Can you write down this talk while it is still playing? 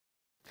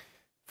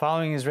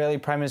Following Israeli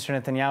Prime Minister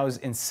Netanyahu's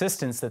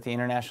insistence that the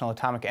International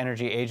Atomic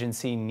Energy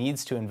Agency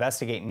needs to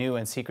investigate new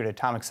and secret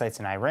atomic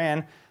sites in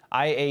Iran,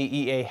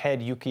 IAEA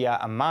head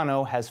Yukiya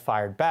Amano has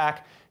fired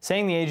back,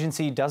 saying the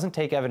agency doesn't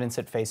take evidence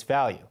at face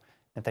value.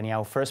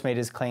 Netanyahu first made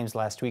his claims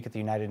last week at the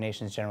United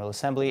Nations General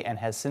Assembly and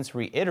has since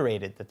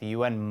reiterated that the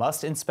UN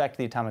must inspect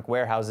the atomic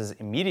warehouses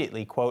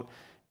immediately, quote,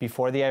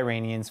 before the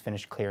Iranians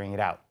finish clearing it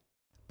out.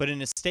 But in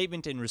a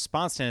statement in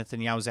response to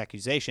Netanyahu's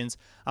accusations,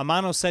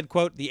 Amano said,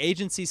 quote, the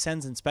agency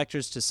sends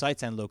inspectors to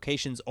sites and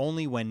locations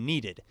only when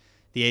needed.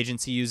 The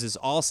agency uses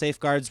all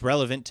safeguards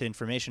relevant to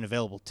information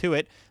available to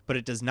it, but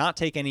it does not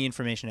take any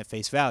information at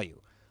face value.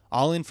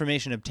 All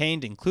information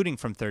obtained, including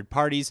from third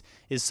parties,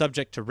 is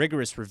subject to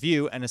rigorous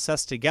review and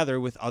assessed together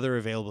with other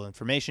available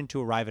information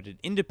to arrive at an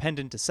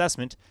independent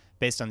assessment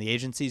based on the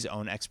agency's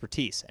own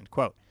expertise, end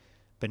quote.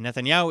 But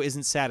Netanyahu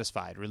isn't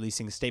satisfied,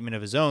 releasing a statement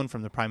of his own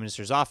from the Prime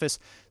Minister's office,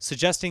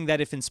 suggesting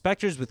that if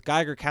inspectors with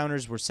Geiger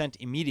counters were sent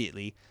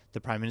immediately, the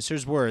Prime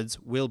Minister's words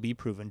will be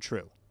proven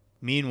true.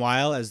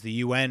 Meanwhile, as the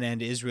UN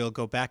and Israel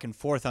go back and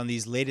forth on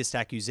these latest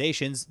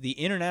accusations, the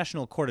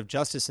International Court of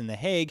Justice in The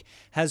Hague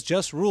has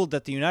just ruled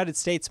that the United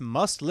States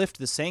must lift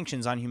the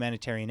sanctions on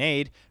humanitarian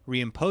aid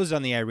reimposed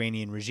on the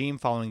Iranian regime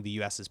following the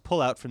U.S.'s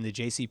pullout from the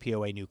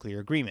JCPOA nuclear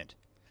agreement.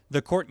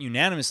 The court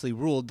unanimously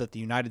ruled that the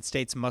United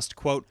States must,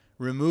 quote,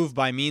 remove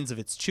by means of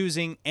its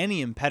choosing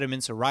any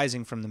impediments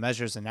arising from the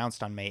measures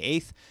announced on May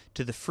 8th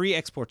to the free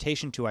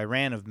exportation to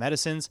Iran of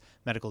medicines,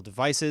 medical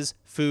devices,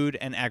 food,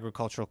 and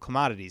agricultural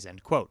commodities,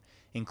 end quote,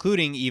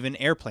 including even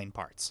airplane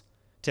parts.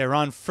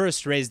 Tehran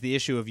first raised the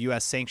issue of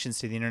U.S. sanctions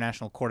to the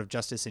International Court of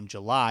Justice in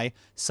July,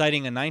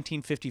 citing a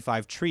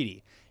 1955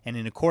 treaty, and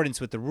in accordance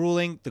with the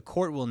ruling, the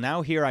court will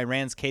now hear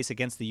Iran's case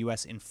against the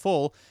U.S. in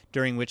full,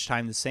 during which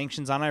time the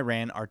sanctions on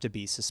Iran are to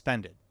be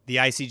suspended. The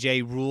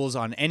ICJ rules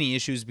on any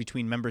issues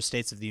between member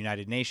states of the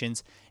United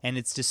Nations, and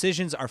its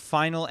decisions are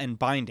final and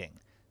binding.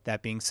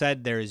 That being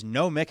said, there is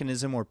no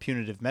mechanism or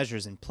punitive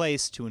measures in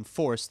place to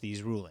enforce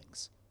these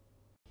rulings.